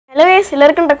guys,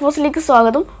 welcome to Tek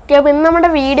സ്വാഗതം. Okay അപ്പോൾ ഇന്ന് നമ്മുടെ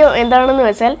വീഡിയോ എന്താണെന്ന്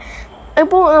വെച്ചാൽ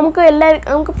ഇപ്പോൾ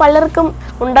നമുക്ക് പലർക്കും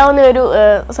ഉണ്ടാവുന്ന ഒരു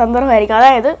സന്ദർഭമായിരിക്കും.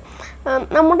 അതായത്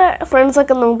നമ്മുടെ ഫ്രണ്ട്സ്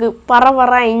ഒക്കെ നമുക്ക്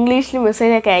പറ ഇംഗ്ലീഷിൽ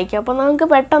മെസ്സേജ് ഒക്കെ അയക്കും. അപ്പോൾ നമുക്ക്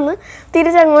പെട്ടെന്ന്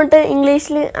തിരിച്ചങ്ങോട്ട്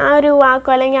ഇംഗ്ലീഷിൽ ആ ഒരു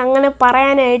വാക്കോ അല്ലെങ്കിൽ അങ്ങനെ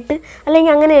പറയാനായിട്ട്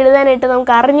അല്ലെങ്കിൽ അങ്ങനെ എഴുതാനായിട്ട്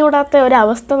നമുക്ക് അറിഞ്ഞുകൂടാത്ത ഒരു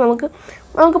അവസ്ഥ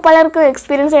നമുക്ക് പലർക്കും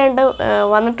എക്സ്പീരിയൻസ് ചെയ്യേണ്ട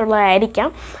വന്നിട്ടുള്ളതായിരിക്കാം.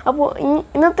 അപ്പോൾ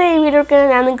ഇന്നത്തെ ഈ വീഡിയോക്ക്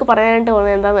ഞാൻ നിങ്ങൾക്ക് പറയാനായിട്ട്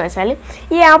പോകുന്നത് എന്താണെന്ന് വെച്ചാൽ,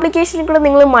 ഈ ആപ്ലിക്കേഷനിൽ കൂടെ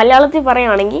നിങ്ങൾ മലയാളത്തിൽ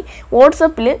പറയുകയാണെങ്കിൽ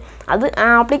വാട്സപ്പിൽ അത് ആ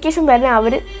ആപ്ലിക്കേഷൻ തന്നെ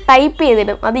അവർ ടൈപ്പ്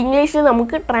ചെയ്തിടും. അത് ഇംഗ്ലീഷിൽ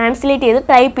നമുക്ക് ട്രാൻസ്ലേറ്റ് ചെയ്ത്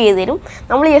ടൈപ്പ് ചെയ്ത് തരും.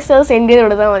 നമ്മൾ ജസ്റ്റ് അത് സെൻഡ് ചെയ്ത്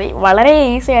കൊടുത്താൽ മതി. വളരെ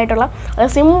ഈസി ആയിട്ടുള്ള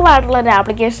സിമ്പിളായിട്ടുള്ള ഒരു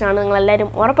ആപ്ലിക്കേഷനാണ്. നിങ്ങളെല്ലാവരും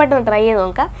ഉറപ്പായിട്ടും ട്രൈ ചെയ്ത്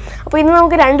നോക്കുക. അപ്പോൾ ഇന്ന്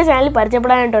നമുക്ക് 2 ചാനൽ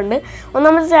പരിചയപ്പെടാനായിട്ടുണ്ട്.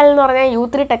 ഒന്നാമത്തെ ചാനൽ എന്ന് പറഞ്ഞാൽ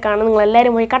യൂത്ത് ടെക്കാണ്.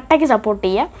 നിങ്ങളെല്ലാവരും പോയി കട്ടയ്ക്ക് സപ്പോർട്ട്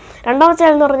ചെയ്യുക. രണ്ടാമത്തെ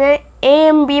ചാനൽ എന്ന് പറഞ്ഞാൽ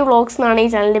AMB വ്ളോഗ്സ് എന്നാണ് ഈ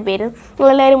ചാനലിൻ്റെ പേര്.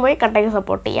 നിങ്ങളെല്ലാവരും പോയി കട്ടയ്ക്ക്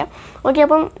സപ്പോർട്ട് ചെയ്യുക. ഓക്കെ,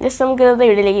 അപ്പം ജസ്റ്റ് നമുക്ക് ഇന്നത്തെ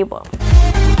വീഡിയോയിലേക്ക് പോകാം.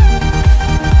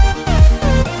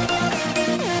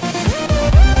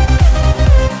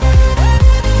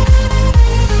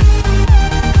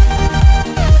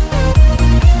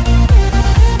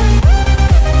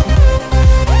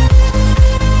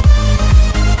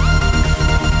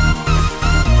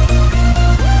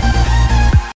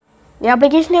 ഈ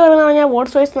ആപ്ലിക്കേഷൻ്റെ പറയുന്നത് പറഞ്ഞാൽ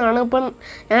വാട്സ് വോയിസ് എന്നാണ്. ഇപ്പം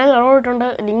ഞാൻ ഡൗൺലോഡ് ഇട്ടുണ്ട്,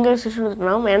 ലിങ്ക് ഡിസ്ക്രിപ്ഷനിൽ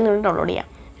ഇട്ടിട്ടുണ്ടാവും. വേണമെന്ന് ഡൗൺലോഡ് ചെയ്യാം.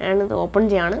 ഞാനിത് ഓപ്പൺ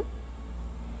ചെയ്യാണ്.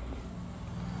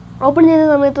 ഓപ്പൺ ചെയ്യുന്ന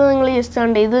സമയത്ത് നിങ്ങൾ ജസ്റ്റ്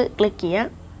കണ്ട് ഇത് ക്ലിക്ക് ചെയ്യുക.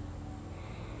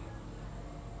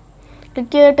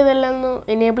 ക്ലിക്ക് ചെയ്തിട്ട് ഇതെല്ലാം ഒന്ന്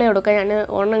എനേബിൾ ചെയ്ത് കൊടുക്കുക. ഞാൻ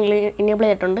ഓൺലൈൻ എനേബിൾ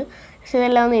ചെയ്തിട്ടുണ്ട്. പക്ഷേ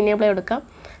ഇതെല്ലാം ഒന്ന് എനേബിൾ ചെയ്ത് കൊടുക്കുക.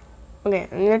 ഓക്കെ,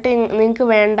 എന്നിട്ട് നിങ്ങൾക്ക്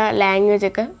വേണ്ട ലാംഗ്വേജ്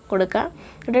ഒക്കെ കൊടുക്കുക.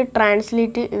 എന്നിട്ട്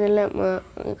ട്രാൻസ്ലേറ്റ് ഇതെല്ലാം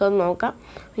നിങ്ങൾക്ക് ഒന്ന് നോക്കാം.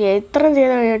 എത്ര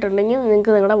ചെയ്ത് കഴിഞ്ഞിട്ടുണ്ടെങ്കിൽ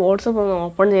നിങ്ങൾക്ക് നിങ്ങളുടെ വാട്സപ്പ് ഒന്ന്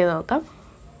ഓപ്പൺ ചെയ്ത് നോക്കാം.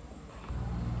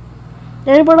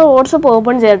 ഞാനിപ്പോൾ ഇവിടെ വാട്സപ്പ്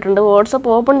ഓപ്പൺ ചെയ്തിട്ടുണ്ട്. വാട്സപ്പ്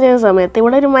ഓപ്പൺ ചെയ്യുന്ന സമയത്ത്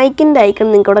ഇവിടെ ഒരു മൈക്കിൻ്റെ ഐക്കൺ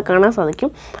നിങ്ങൾക്ക് ഇവിടെ കാണാൻ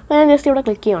സാധിക്കും. അപ്പോൾ ഞാൻ ജസ്റ്റ് ഇവിടെ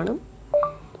ക്ലിക്ക് ചെയ്യുകയാണ്.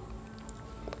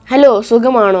 ഹലോ,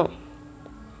 സുഖമാണോ?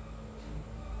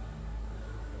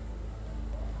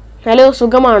 ഹലോ,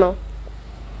 സുഖമാണോ?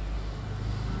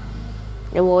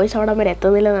 എൻ്റെ വോയിസ് അവിടെ വരെ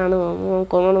എത്തുന്നില്ലെന്നാണ്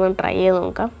നമുക്കൊന്നുകൂടെ ട്രൈ ചെയ്ത്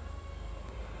നോക്കാം.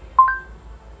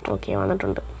 ഓക്കെ,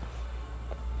 വന്നിട്ടുണ്ട്.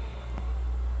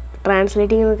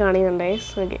 ട്രാൻസ്ലേറ്റിംഗ് എന്ന് കാണിക്കുന്നുണ്ട് ഗൈസ്.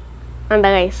 ഓക്കെ, ഉണ്ട്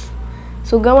ഗൈസ്.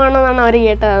 സുഖമാണെന്നാണ് അവർ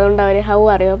കേട്ടത്. അതുകൊണ്ട് അവർ ഹൗ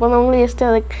അറിയും. അപ്പോൾ നമ്മൾ ജസ്റ്റ്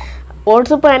അത്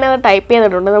വാട്സപ്പ് തന്നെ അത് ടൈപ്പ്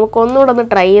ചെയ്തിട്ടുണ്ട്. നമുക്കൊന്നുകൂടെ ഒന്ന്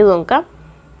ട്രൈ ചെയ്ത് നോക്കാം.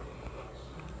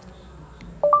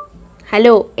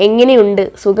 ഹലോ, എങ്ങനെയുണ്ട്?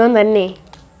 സുഖം തന്നെ.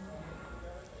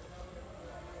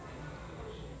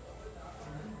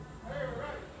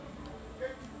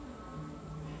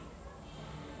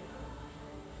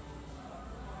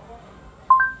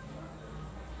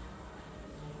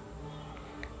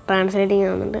 ട്രാൻസ്ലേറ്റിംഗ്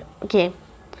ആവുന്നുണ്ട്. ഓക്കെ,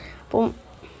 അപ്പം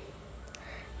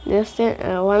ജസ്റ്റ്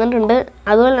വന്നിട്ടുണ്ട്.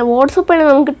 അതുപോലെ വാട്സപ്പിൽ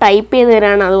നമുക്ക് ടൈപ്പ് ചെയ്ത്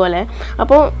തരാണ്. അതുപോലെ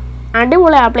അപ്പോൾ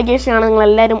അടിപൊളി ആപ്ലിക്കേഷനാണ്.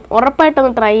 നിങ്ങളെല്ലാവരും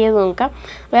ഉറപ്പായിട്ടൊന്ന് ട്രൈ ചെയ്ത് നോക്കുക.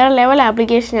 വേറെ ലെവൽ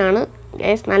ആപ്ലിക്കേഷനാണ്,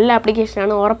 നല്ല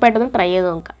ആപ്ലിക്കേഷനാണ്. ഉറപ്പായിട്ടൊന്ന് ട്രൈ ചെയ്ത്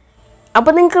നോക്കുക.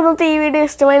 അപ്പോൾ നിങ്ങൾക്ക് ഇന്നത്തെ ഈ വീഡിയോ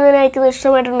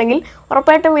ഇഷ്ടമായിട്ടുണ്ടെങ്കിൽ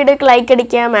ഉറപ്പായിട്ടും വീഡിയോക്ക് ലൈക്ക്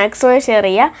അടിക്കുക, മാക്സിമം ഷെയർ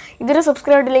ചെയ്യുക. ഇതൊരു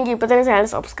സബ്സ്ക്രൈബ് ചെയ്തില്ലെങ്കിൽ ഇപ്പോൾ തന്നെ ചാനൽ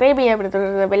സബ്സ്ക്രൈബ് ചെയ്യാൻ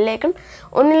പറ്റുന്ന ബെല്ലൈക്കൺ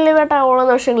ഒന്നിലേട്ടാ ഓളം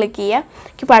നിമിഷം ക്ലിക്ക് ചെയ്യുക.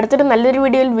 ഇപ്പോൾ അടുത്തൊരു നല്ലൊരു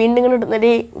വീഡിയോയിൽ വീണ്ടും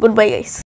കണ്ടിട്ടുന്നവരെ ഗുഡ് ബൈ ഗൈസ്.